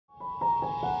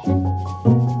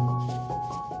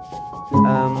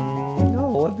No,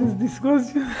 what is this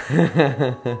question?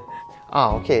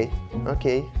 Okay.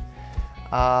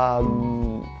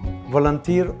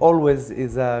 Volunteer always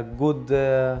is a good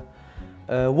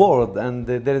word, and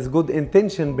there is good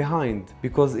intention behind,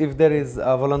 because if there is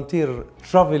a volunteer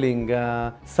traveling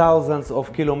thousands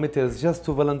of kilometers just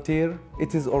to volunteer,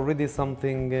 it is already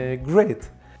something great.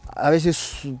 A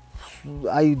veces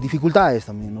hay dificultades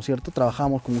también, ¿no es cierto?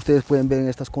 Trabajamos, como ustedes pueden ver, en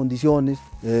estas condiciones,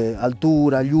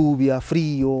 altura, lluvia,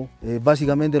 frío.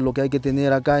 Básicamente lo que hay que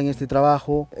tener acá en este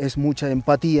trabajo es mucha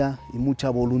empatía y mucha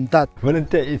voluntad.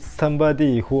 Volunteer is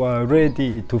somebody who are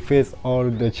ready to face all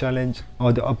the challenge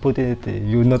or the opportunity.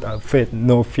 You're not afraid,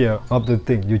 no fear of the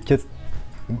thing. You just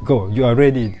go. You are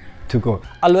ready to go.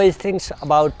 Always thinks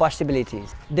about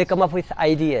possibilities. They come up with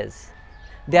ideas.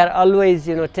 They are always,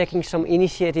 taking some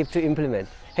initiative to implement.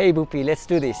 Hey, Bupi, let's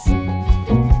do this.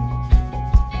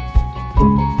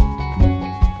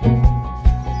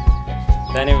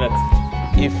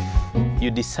 If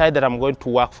you decide that I'm going to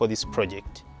work for this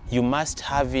project, you must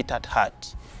have it at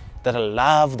heart that I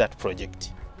love that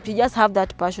project. You just have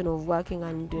that passion of working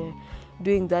and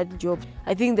doing that job.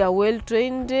 I think they are well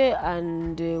trained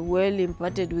and well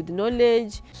imparted with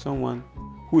knowledge. Someone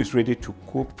who is ready to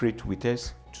cooperate with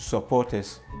us, to support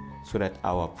us, so that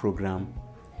our program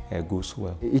goes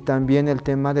well. Y también el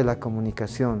tema de la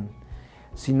comunicación.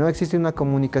 Si no existe una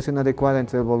comunicación adecuada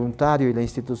entre el voluntario y la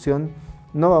institución,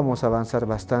 no vamos a avanzar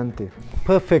bastante.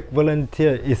 Perfect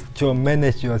volunteer is to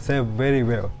manage yourself very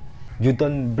well. You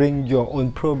don't bring your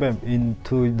own problem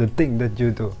into the thing that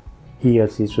you do. He or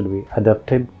she should be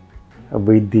adapted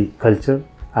with the culture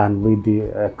and with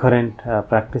the current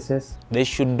practices. They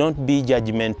should not be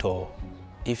judgmental.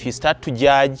 If you start to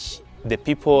judge the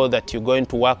people that you're going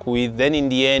to work with, then in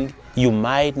the end, you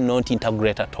might not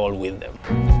integrate at all with them.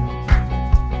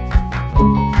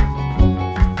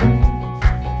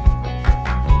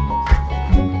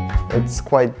 It's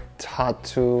quite hard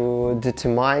to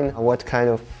determine what kind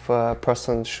of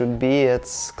person should be.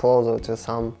 It's closer to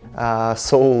some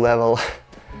soul level.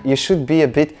 You should be a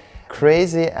bit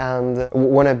crazy and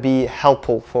want to be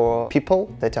helpful for people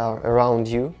that are around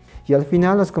you. Y al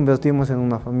final nos convertimos en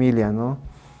una familia, ¿no?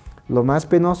 Lo más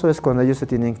penoso es cuando ellos se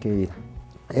tienen que ir.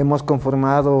 Hemos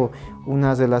conformado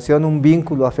una relación, un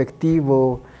vínculo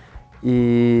afectivo,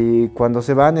 y cuando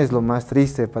se van es lo más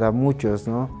triste para muchos,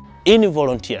 ¿no? In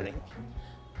volunteering,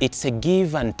 it's a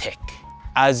give and take.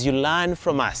 As you learn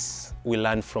from us, we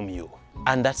learn from you.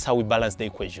 And that's how we balance the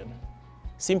equation.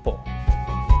 Simple.